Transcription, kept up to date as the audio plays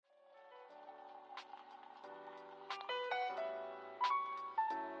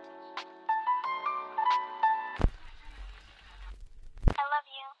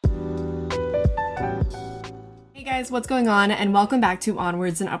guys, what's going on? And welcome back to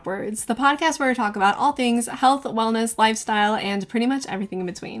Onwards and Upwards, the podcast where we talk about all things health, wellness, lifestyle, and pretty much everything in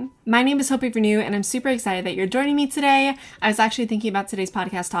between. My name is Hope Renew, and I'm super excited that you're joining me today. I was actually thinking about today's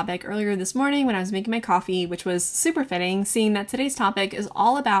podcast topic earlier this morning when I was making my coffee, which was super fitting, seeing that today's topic is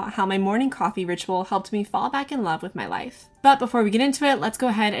all about how my morning coffee ritual helped me fall back in love with my life. But before we get into it, let's go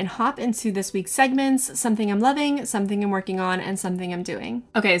ahead and hop into this week's segments, something I'm loving, something I'm working on, and something I'm doing.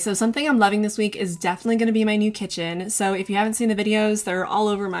 Okay, so something I'm loving this week is definitely going to be my new kitchen. So if you haven't seen the videos, they're all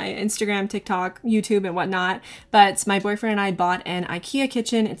over my Instagram, TikTok, YouTube, and whatnot. But my boyfriend and I bought an IKEA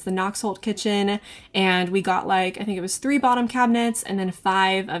kitchen. It's the Knox-Holt kitchen. And we got I think it was 3 bottom cabinets and then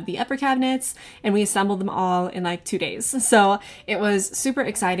 5 of the upper cabinets. And we assembled them all in 2 days. So it was super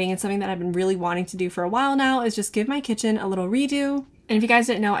exciting. It's something that I've been really wanting to do for a while now, is just give my kitchen a little redo. And if you guys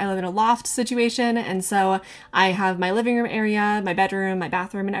didn't know, I live in a loft situation, and so I have my living room area, my bedroom, my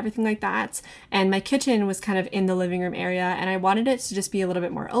bathroom, and everything like that. And my kitchen was kind of in the living room area, and I wanted it to just be a little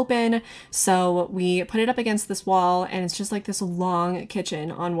bit more open. So we put it up against this wall, and it's just this long kitchen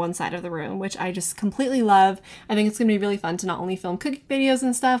on one side of the room, which I just completely love. I think it's going to be really fun to not only film cooking videos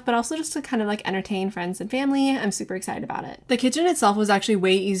and stuff, but also just to kind of entertain friends and family. I'm super excited about it. The kitchen itself was actually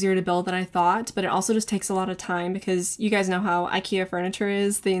way easier to build than I thought, but it also just takes a lot of time because you guys know how IKEA furniture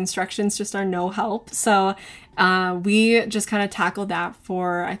is. The instructions just are no help. So we just kind of tackled that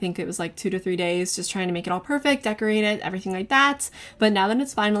for, I think it was 2 to 3 days, just trying to make it all perfect, decorate it, everything like that. But now that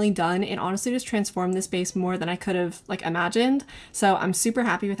it's finally done, it honestly just transformed the space more than I could have imagined. So I'm super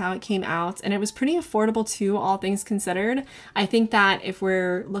happy with how it came out, and it was pretty affordable too, all things considered. I think that if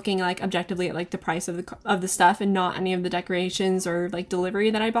we're looking objectively at the price of the stuff and not any of the decorations or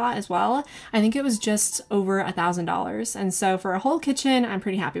delivery that I bought as well, I think it was just over $1,000. And so for a whole kitchen, I'm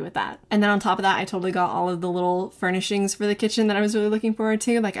pretty happy with that. And then on top of that, I totally got all of the little furnishings for the kitchen that I was really looking forward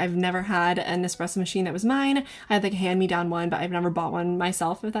to. I've never had an espresso machine that was mine. I had a hand-me-down one, but I've never bought one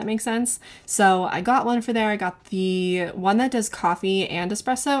myself, if that makes sense. So I got one for there. I got the one that does coffee and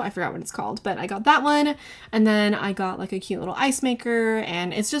espresso. I forgot what it's called, but I got that one. And then I got a cute little ice maker,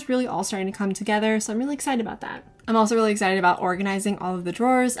 and it's just really all starting to come together. So I'm really excited about that. I'm also really excited about organizing all of the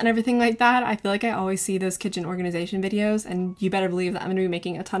drawers and everything like that. I feel I always see those kitchen organization videos, and you better believe that I'm going to be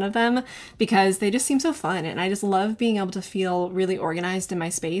making a ton of them because they just seem so fun, and I just love being able to feel really organized in my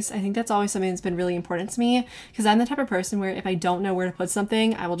space. I think that's always something that's been really important to me because I'm the type of person where if I don't know where to put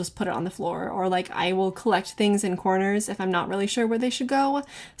something, I will just put it on the floor, or I will collect things in corners if I'm not really sure where they should go.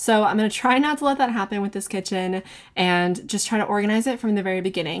 So I'm going to try not to let that happen with this kitchen and just try to organize it from the very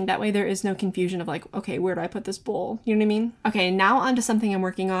beginning. That way there is no confusion of okay, where do I put this bowl? You know what I mean? Okay, now on to something I'm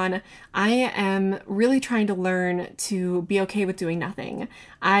working on. I am really trying to learn to be okay with doing nothing.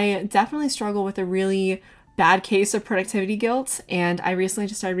 I definitely struggle with a really bad case of productivity guilt, and I recently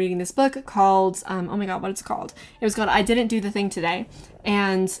just started reading this book called, oh my god, what it's called? It was called I Didn't Do the Thing Today,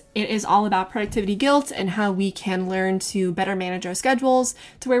 and it is all about productivity guilt and how we can learn to better manage our schedules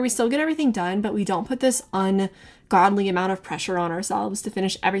to where we still get everything done, but we don't put this ungodly amount of pressure on ourselves to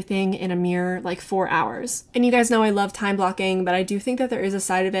finish everything in a mere 4 hours. And you guys know I love time blocking, but I do think that there is a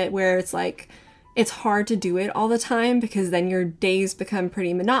side of it where it's hard to do it all the time because then your days become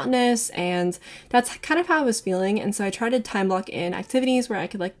pretty monotonous, and that's kind of how I was feeling. And so I tried to time block in activities where I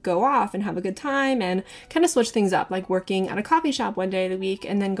could go off and have a good time and kind of switch things up, working at a coffee shop one day of the week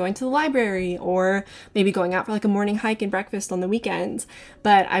and then going to the library, or maybe going out for a morning hike and breakfast on the weekend.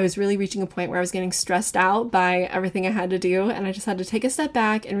 But I was really reaching a point where I was getting stressed out by everything I had to do, and I just had to take a step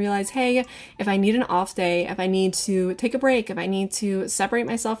back and realize, hey, if I need an off day, if I need to take a break, if I need to separate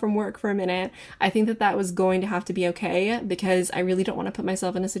myself from work for a minute, I think that was going to have to be okay, because I really don't want to put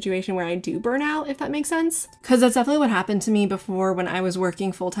myself in a situation where I do burn out, if that makes sense. Because that's definitely what happened to me before when I was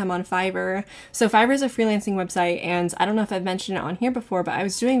working full-time on Fiverr. So Fiverr is a freelancing website, and I don't know if I've mentioned it on here before, but I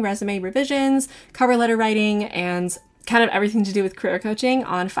was doing resume revisions, cover letter writing, and kind of everything to do with career coaching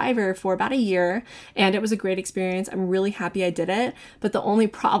on Fiverr for about a year, and it was a great experience. I'm really happy I did it, but the only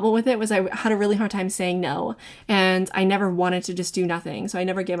problem with it was I had a really hard time saying no, and I never wanted to just do nothing, so I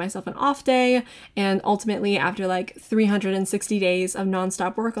never gave myself an off day. And ultimately, after 360 days of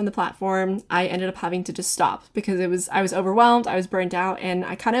nonstop work on the platform, I ended up having to just stop because I was overwhelmed, I was burnt out, and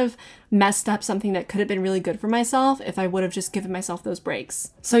I kind of messed up something that could have been really good for myself if I would have just given myself those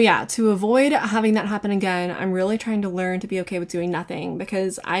breaks. So yeah, to avoid having that happen again, I'm really trying to learn to be okay with doing nothing,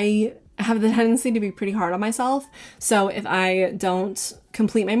 because I have the tendency to be pretty hard on myself. So if I don't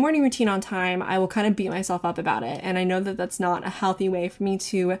complete my morning routine on time, I will kind of beat myself up about it. And I know that that's not a healthy way for me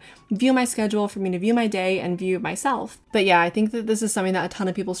to view my schedule, for me to view my day and view myself. But yeah, I think that this is something that a ton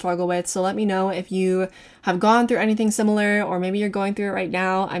of people struggle with. So let me know if you have gone through anything similar, or maybe you're going through it right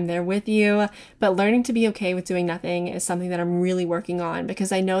now. I'm there with you. But learning to be okay with doing nothing is something that I'm really working on,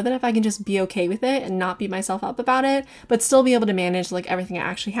 because I know that if I can just be okay with it and not beat myself up about it, but still be able to manage like everything I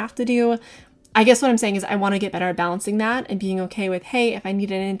actually have to do, I guess what I'm saying is I want to get better at balancing that and being okay with, hey, if I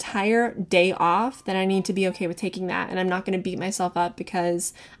need an entire day off, then I need to be okay with taking that. And I'm not going to beat myself up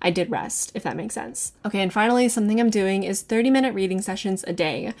because I did rest, if that makes sense. Okay, and finally, something I'm doing is 30-minute reading sessions a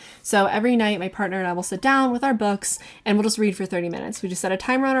day. So every night, my partner and I will sit down with our books and we'll just read for 30 minutes. We just set a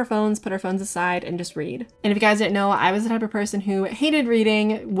timer on our phones, put our phones aside, and just read. And if you guys didn't know, I was the type of person who hated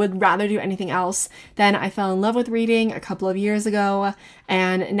reading, would rather do anything else. Then I fell in love with reading a couple of years ago.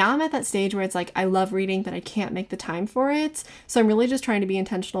 And now I'm at that stage where it's like, I love reading, but I can't make the time for it. So I'm really just trying to be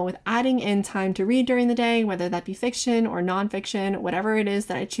intentional with adding in time to read during the day, whether that be fiction or nonfiction, whatever it is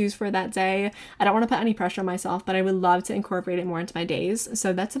that I choose for that day. I don't want to put any pressure on myself, but I would love to incorporate it more into my days.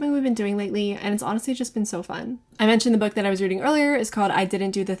 So that's something we've been doing lately, and it's honestly just been so fun. I mentioned the book that I was reading earlier is called I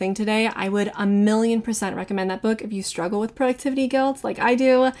Didn't Do the Thing Today. I would 1,000,000% recommend that book if you struggle with productivity guilt like I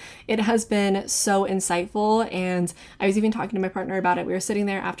do. It has been so insightful, and I was even talking to my partner about it. We were sitting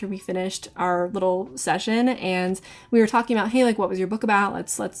there after we finished our little session and we were talking about, hey, like, what was your book about?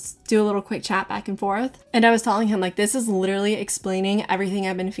 Let's do a little quick chat back and forth. And I was telling him, like, this is literally explaining everything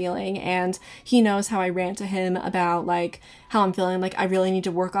I've been feeling, and he knows how I rant to him about like how I'm feeling like I really need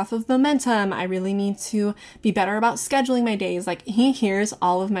to work off of momentum. I really need to be better about scheduling my days. Like, he hears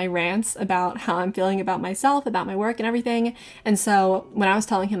all of my rants about how I'm feeling about myself, about my work and everything. And so when I was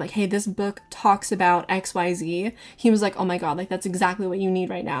telling him like, hey, this book talks about XYZ, he was like, oh my God, like that's exactly what you need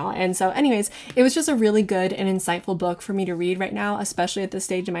right now. And so anyways, it was just a really good and insightful book for me to read right now, especially at this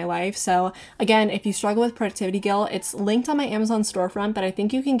stage in my life. So again, if you struggle with productivity guilt, it's linked on my Amazon storefront, but I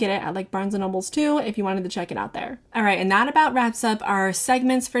think you can get it at like Barnes & Nobles too if you wanted to check it out there. All right, and that about wraps up our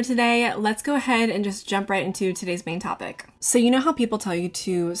segments for today. Let's go ahead and just jump right into today's main topic. So you know how people tell you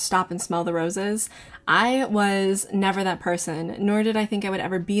to stop and smell the roses? I was never that person, nor did I think I would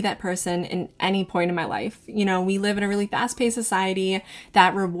ever be that person in any point in my life. You know, we live in a really fast-paced society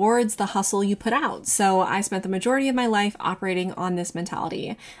that rewards the hustle you put out. So I spent the majority of my life operating on this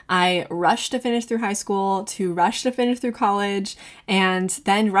mentality. I rushed to finish through high school, to rush to finish through college, and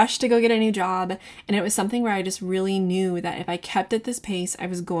then rushed to go get a new job. And it was something where I just really knew that if I kept at this pace, I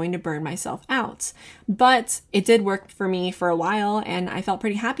was going to burn myself out. But it did work for me for a while, and I felt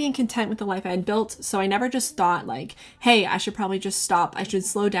pretty happy and content with the life I had built. So I never just thought like, hey, I should probably just stop. I should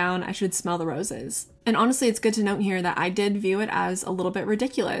slow down. I should smell the roses. And honestly, it's good to note here that I did view it as a little bit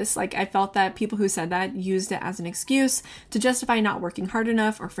ridiculous. Like, I felt that people who said that used it as an excuse to justify not working hard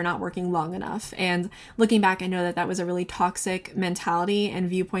enough or for not working long enough. And looking back, I know that that was a really toxic mentality and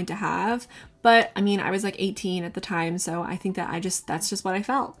viewpoint to have. But I mean, I was like 18 at the time, so I think that that's just what I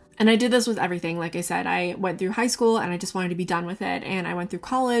felt. And I did this with everything. Like I said, I went through high school and I just wanted to be done with it. And I went through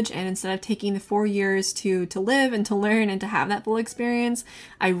college, and instead of taking the 4 years to live and to learn and to have that full experience,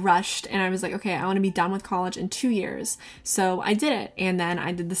 I rushed and I was like, okay, I want to be done with college in 2 years. So I did it. And then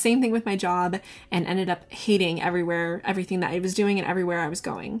I did the same thing with my job and ended up hating everything that I was doing and everywhere I was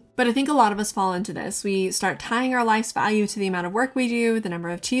going. But I think a lot of us fall into this. We start tying our life's value to the amount of work we do, the number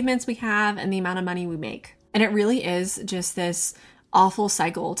of achievements we have, and the amount of money we make. And it really is just this awful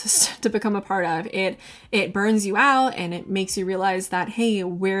cycle to become a part of. It burns you out, and it makes you realize that, hey,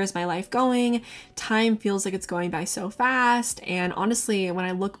 where is my life going? Time feels like it's going by so fast. And honestly, when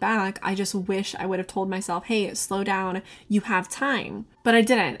I look back, I just wish I would have told myself, hey, slow down, you have time. But I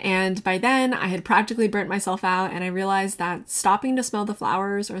didn't. And by then I had practically burnt myself out, and I realized that stopping to smell the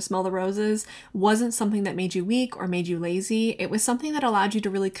flowers or smell the roses wasn't something that made you weak or made you lazy. It was something that allowed you to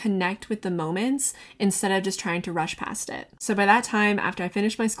really connect with the moments instead of just trying to rush past it. So by that time, after I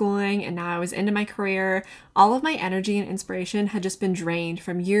finished my schooling and now I was into my career, all of my energy and inspiration had just been drained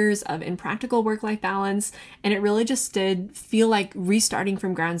from years of impractical work-life balance. And it really just did feel like restarting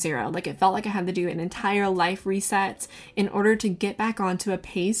from ground zero. Like, it felt like I had to do an entire life reset in order to get back onto a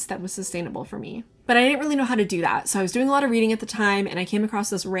pace that was sustainable for me. But I didn't really know how to do that. So I was doing a lot of reading at the time, and I came across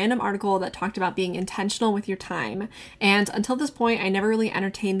this random article that talked about being intentional with your time. And until this point, I never really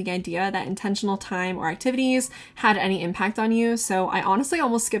entertained the idea that intentional time or activities had any impact on you. So I honestly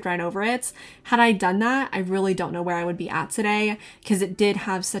almost skipped right over it. Had I done that, I really don't know where I would be at today, because it did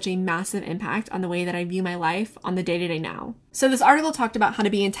have such a massive impact on the way that I view my life on the day-to-day now. So this article talked about how to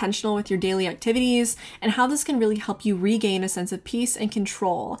be intentional with your daily activities and how this can really help you regain a sense of peace and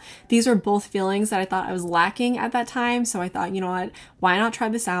control. These were both feelings that I thought I was lacking at that time. So I thought, you know what, why not try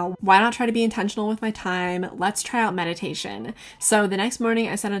this out? Why not try to be intentional with my time? Let's try out meditation. So the next morning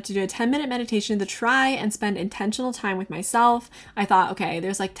I set out to do a 10-minute meditation to try and spend intentional time with myself. I thought, okay,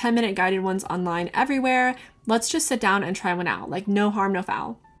 there's like 10-minute guided ones online everywhere. Let's just sit down and try one out. Like no harm, no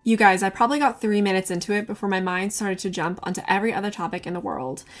foul. You guys, I probably got 3 minutes into it before my mind started to jump onto every other topic in the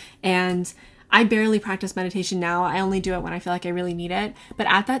world. And I barely practice meditation now. I only do it when I feel like I really need it. But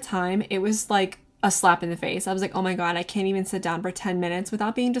at that time, it was like a slap in the face. I was like, oh my God, I can't even sit down for 10 minutes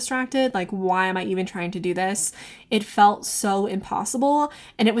without being distracted. Like, why am I even trying to do this? It felt so impossible.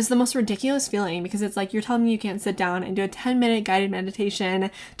 And it was the most ridiculous feeling because it's like, you're telling me you can't sit down and do a 10-minute guided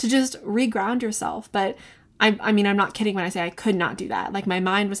meditation to just reground yourself. But I mean, I'm not kidding when I say I could not do that. Like my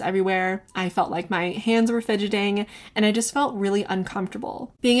mind was everywhere. I felt like my hands were fidgeting and I just felt really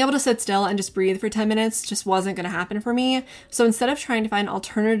uncomfortable. Being able to sit still and just breathe for 10 minutes just wasn't going to happen for me. So instead of trying to find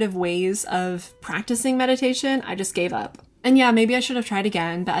alternative ways of practicing meditation, I just gave up. And yeah, maybe I should have tried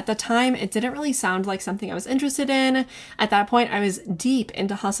again, but at the time it didn't really sound like something I was interested in. At that point, I was deep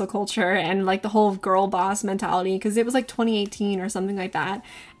into hustle culture and like the whole girl boss mentality because it was like 2018 or something like that.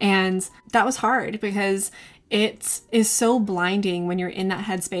 And that was hard because it is so blinding when you're in that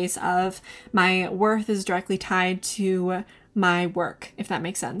headspace of my worth is directly tied to my work, if that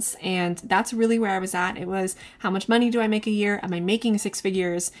makes sense. And that's really where I was at. It was, how much money do I make a year? Am I making 6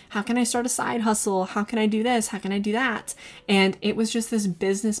 figures? How can I start a side hustle? How can I do this? How can I do that? And it was just this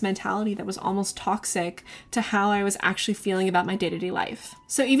business mentality that was almost toxic to how I was actually feeling about my day-to-day life.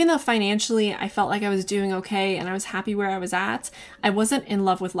 So even though financially I felt like I was doing okay and I was happy where I was at, I wasn't in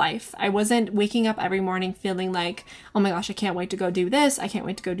love with life. I wasn't waking up every morning feeling like, oh my gosh, I can't wait to go do this. I can't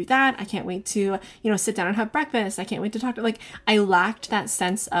wait to go do that. I can't wait to, sit down and have breakfast. I can't wait to talk to, I lacked that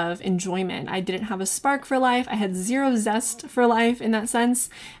sense of enjoyment. I didn't have a spark for life. I had zero zest for life in that sense.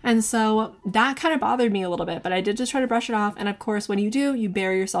 And so that kind of bothered me a little bit, but I did just try to brush it off. And of course, when you do, you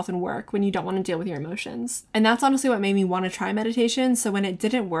bury yourself in work when you don't want to deal with your emotions. And that's honestly what made me want to try meditation. So when it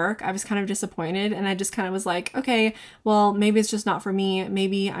didn't work, I was kind of disappointed and I just kind of was like, okay, well, maybe it's just not for me.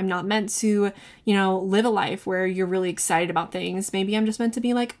 Maybe I'm not meant to, live a life where you're really excited about things. Maybe I'm just meant to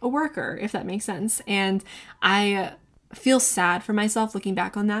be like a worker, if that makes sense. And I feel sad for myself looking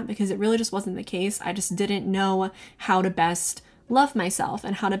back on that because it really just wasn't the case. I just didn't know how to best love myself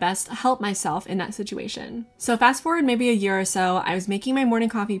and how to best help myself in that situation. So fast forward maybe a year or so, I was making my morning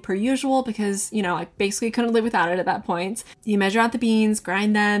coffee per usual because, I basically couldn't live without it at that point. You measure out the beans,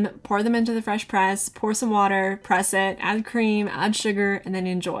 grind them, pour them into the fresh press, pour some water, press it, add cream, add sugar, and then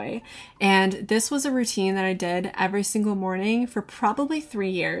enjoy. And this was a routine that I did every single morning for probably 3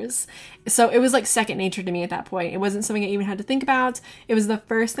 years. So it was like second nature to me at that point. It wasn't something I even had to think about. It was the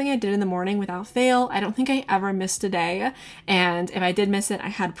first thing I did in the morning without fail. I don't think I ever missed a day. And if I did miss it, I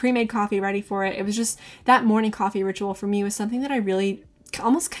had pre-made coffee ready for it. It was just that morning coffee ritual for me was something that I really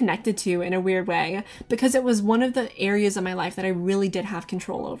almost connected to in a weird way because it was one of the areas of my life that I really did have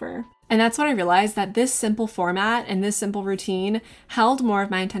control over. And that's when I realized that this simple format and this simple routine held more of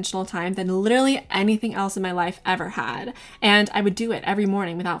my intentional time than literally anything else in my life ever had. And I would do it every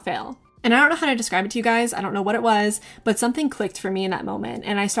morning without fail. And I don't know how to describe it to you guys. I don't know what it was, but something clicked for me in that moment.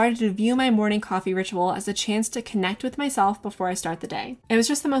 And I started to view my morning coffee ritual as a chance to connect with myself before I start the day. It was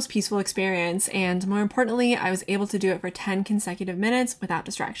just the most peaceful experience. And more importantly, I was able to do it for 10 consecutive minutes without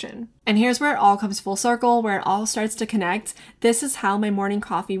distraction. And here's where it all comes full circle, where it all starts to connect. This is how my morning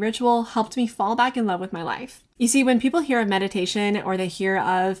coffee ritual helped me fall back in love with my life. You see, when people hear of meditation or they hear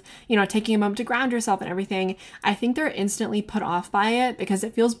of, taking a moment to ground yourself and everything, I think they're instantly put off by it because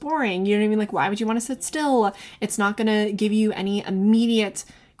it feels boring. You know what I mean? Like, why would you want to sit still? It's not going to give you any immediate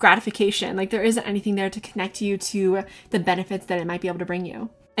gratification. Like, there isn't anything there to connect you to the benefits that it might be able to bring you.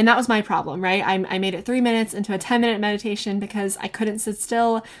 And that was my problem, right? I made it 3 minutes into a 10-minute meditation because I couldn't sit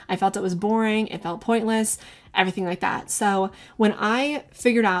still. I felt it was boring. It felt pointless, everything like that. So when I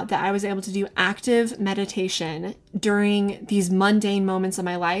figured out that I was able to do active meditation during these mundane moments of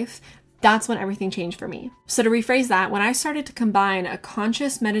my life, that's when everything changed for me. So to rephrase that, when I started to combine a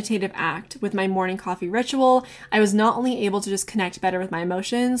conscious meditative act with my morning coffee ritual, I was not only able to just connect better with my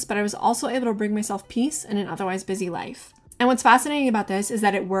emotions, but I was also able to bring myself peace in an otherwise busy life. And what's fascinating about this is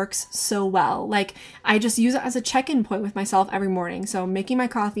that it works so well. Like, I just use it as a check-in point with myself every morning. So making my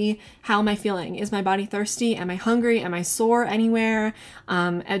coffee, how am I feeling? Is my body thirsty? Am I hungry? Am I sore anywhere?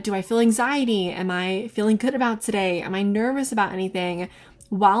 Do I feel anxiety? Am I feeling good about today? Am I nervous about anything?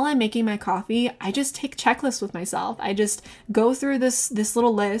 while I'm making my coffee, I just take checklists with myself. I just go through this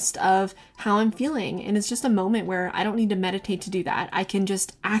little list of how I'm feeling. And it's just a moment where I don't need to meditate to do that. I can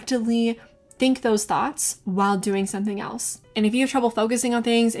just actively think those thoughts while doing something else. And if you have trouble focusing on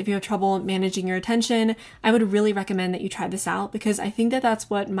things, if you have trouble managing your attention, I would really recommend that you try this out, because I think that that's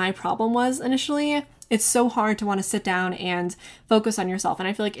what my problem was initially. It's so hard to want to sit down and focus on yourself. And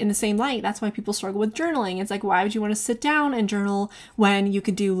I feel like in the same light, that's why people struggle with journaling. It's like, why would you want to sit down and journal when you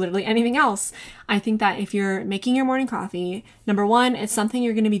could do literally anything else? I think that if you're making your morning coffee, number one, it's something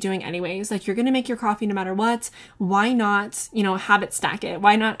you're going to be doing anyways. Like, you're going to make your coffee no matter what. Why not, habit stack it?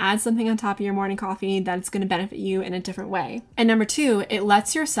 Why not add something on top of your morning coffee that's going to benefit you in a different way? And number two, it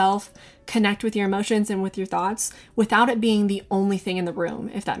lets yourself connect with your emotions and with your thoughts without it being the only thing in the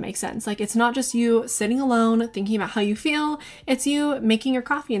room, if that makes sense. Like, it's not just you sitting alone thinking about how you feel, it's you making your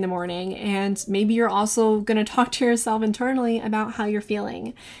coffee in the morning, and maybe you're also going to talk to yourself internally about how you're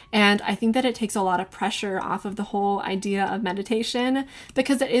feeling. And I think that it takes a lot of pressure off of the whole idea of meditation,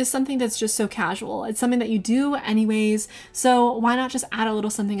 because it is something that's just so casual. It's something that you do anyways, so why not just add a little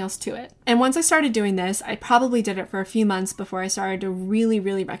something else to it? And once I started doing this, I probably did it for a few months before I started to really,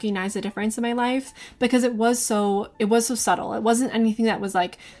 really recognize the difference in my life, because it was so subtle. It wasn't anything that was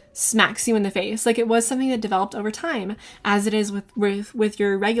like smacks you in the face. Like, it was something that developed over time, as it is with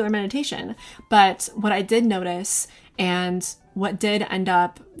your regular meditation. But what I did notice, and what did end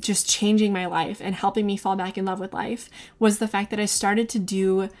up just changing my life and helping me fall back in love with life, was the fact that I started to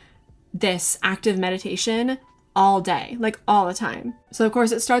do this active meditation all day, like all the time. So of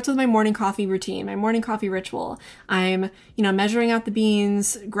course it starts with my morning coffee routine, my morning coffee ritual. I'm, measuring out the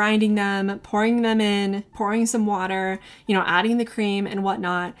beans, grinding them, pouring them in, pouring some water, adding the cream and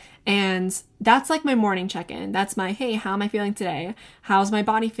whatnot. And that's like my morning check-in. That's my, hey, how am I feeling today? How's my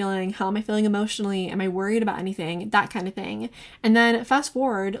body feeling? How am I feeling emotionally? Am I worried about anything? That kind of thing. And then fast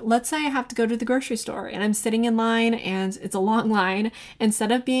forward, let's say I have to go to the grocery store and I'm sitting in line and it's a long line.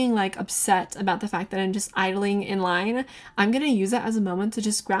 Instead of being like upset about the fact that I'm just idling in line, I'm going to use it as a moment to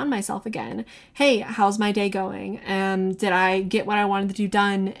just ground myself again. Hey, how's my day going? Did I get what I wanted to do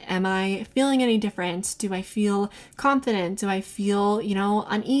done? Am I feeling any different? Do I feel confident? Do I feel,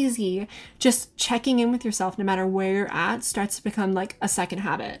 uneasy? Just checking in with yourself, no matter where you're at, starts to become like a second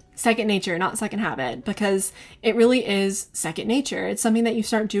habit. Second nature, not second habit, because it really is second nature. It's something that you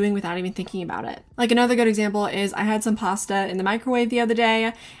start doing without even thinking about it. Like, another good example is I had some pasta in the microwave the other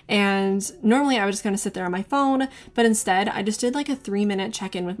day, and normally I would just kind of sit there on my phone, but instead I just did like a 3-minute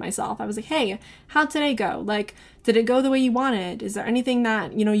check-in with myself. I was like, hey, how'd today go? Like, did it go the way you wanted? Is there anything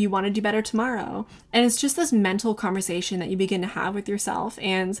that, you want to do better tomorrow? And it's just this mental conversation that you begin to have with yourself.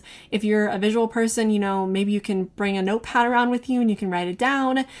 And if you're a visual person, maybe you can bring a notepad around with you and you can write it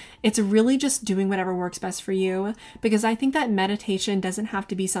down. It's really just doing whatever works best for you, because I think that meditation doesn't have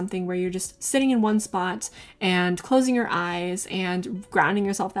to be something where you're just sitting in one spot and closing your eyes and grounding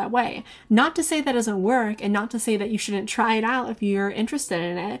yourself that way. Not to say that doesn't work, and not to say that you shouldn't try it out if you're interested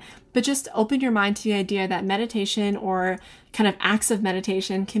in it, but just open your mind to the idea that meditation, or kind of acts of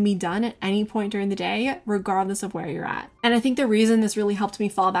meditation, can be done at any point during the day, regardless of where you're at. And I think the reason this really helped me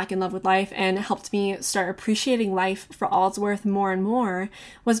fall back in love with life and helped me start appreciating life for all it's worth more and more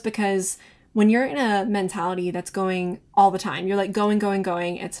was because when you're in a mentality that's going all the time, you're like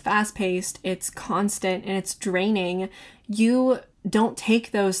going, it's fast paced, it's constant, and it's draining, you don't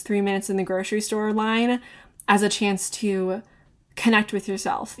take those 3 minutes in the grocery store line as a chance to connect with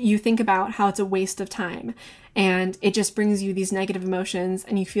yourself. You think about how it's a waste of time, and it just brings you these negative emotions,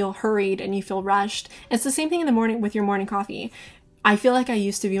 and you feel hurried and you feel rushed. It's the same thing in the morning with your morning coffee. I feel like I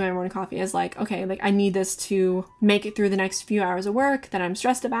used to view my morning coffee as like, okay, like I need this to make it through the next few hours of work that I'm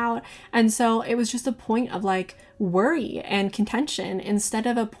stressed about. And so it was just a point of like worry and contention, instead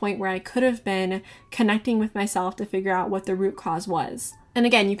of a point where I could have been connecting with myself to figure out what the root cause was. And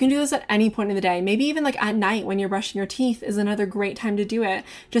again, you can do this at any point in the day. Maybe even like at night when you're brushing your teeth is another great time to do it.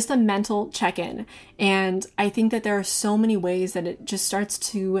 Just a mental check-in. And I think that there are so many ways that it just starts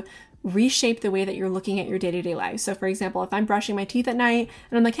to reshape the way that you're looking at your day-to-day life. So for example, if I'm brushing my teeth at night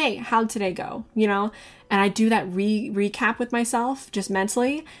and I'm like, hey, how'd today go? And I do that recap with myself just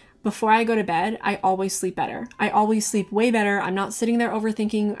mentally. Before I go to bed, I always sleep better. I always sleep way better. I'm not sitting there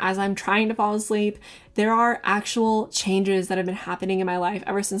overthinking as I'm trying to fall asleep. There are actual changes that have been happening in my life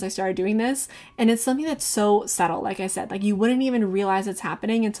ever since I started doing this. And it's something that's so subtle, like I said, like you wouldn't even realize it's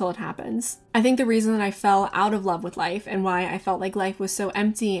happening until it happens. I think the reason that I fell out of love with life and why I felt like life was so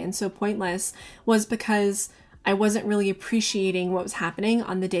empty and so pointless was because I wasn't really appreciating what was happening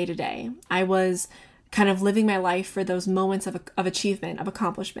on the day-to-day. I was kind of living my life for those moments of achievement, of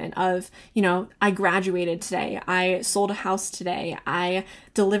accomplishment, of, I graduated today, I sold a house today, I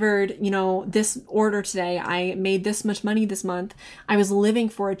delivered, this order today, I made this much money this month. I was living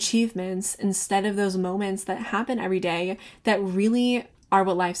for achievements instead of those moments that happen every day that really are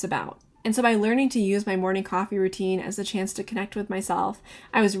what life's about. And so by learning to use my morning coffee routine as a chance to connect with myself,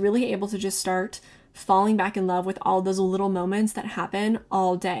 I was really able to just start falling back in love with all those little moments that happen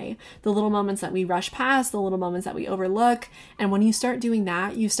all day. The little moments that we rush past, the little moments that we overlook. And when you start doing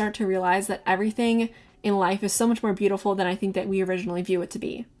that, you start to realize that everything in life is so much more beautiful than I think that we originally view it to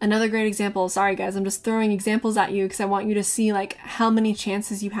be. Another great example, sorry guys, I'm just throwing examples at you because I want you to see like how many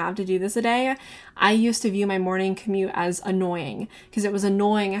chances you have to do this a day. I used to view my morning commute as annoying because it was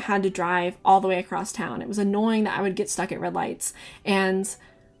annoying I had to drive all the way across town. It was annoying that I would get stuck at red lights, and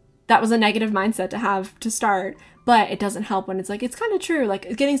that was a negative mindset to have to start, but it doesn't help when it's like, it's kind of true,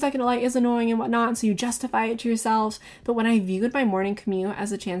 like getting stuck in a light is annoying and whatnot, so you justify it to yourself. But when I viewed my morning commute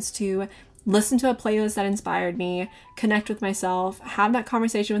as a chance to listen to a playlist that inspired me, connect with myself, have that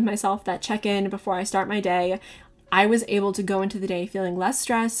conversation with myself, that check-in before I start my day, I was able to go into the day feeling less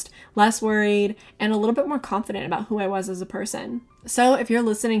stressed, less worried, and a little bit more confident about who I was as a person. So if you're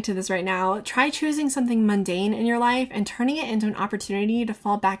listening to this right now, try choosing something mundane in your life and turning it into an opportunity to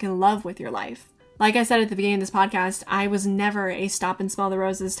fall back in love with your life. Like I said at the beginning of this podcast, I was never a stop and smell the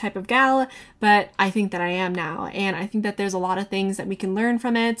roses type of gal, but I think that I am now. And I think that there's a lot of things that we can learn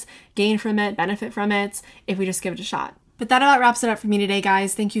from it, gain from it, benefit from it, if we just give it a shot. But that about wraps it up for me today,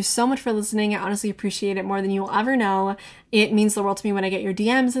 guys. Thank you so much for listening. I honestly appreciate it more than you will ever know. It means the world to me when I get your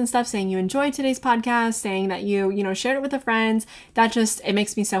DMs and stuff saying you enjoyed today's podcast, saying that you shared it with a friend. It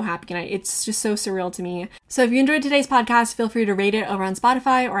makes me so happy, and it's just so surreal to me. So if you enjoyed today's podcast, feel free to rate it over on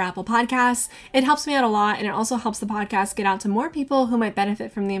Spotify or Apple Podcasts. It helps me out a lot, and it also helps the podcast get out to more people who might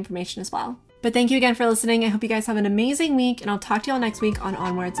benefit from the information as well. But thank you again for listening. I hope you guys have an amazing week, and I'll talk to y'all next week on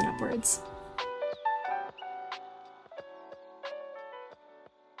Onwards and Upwards.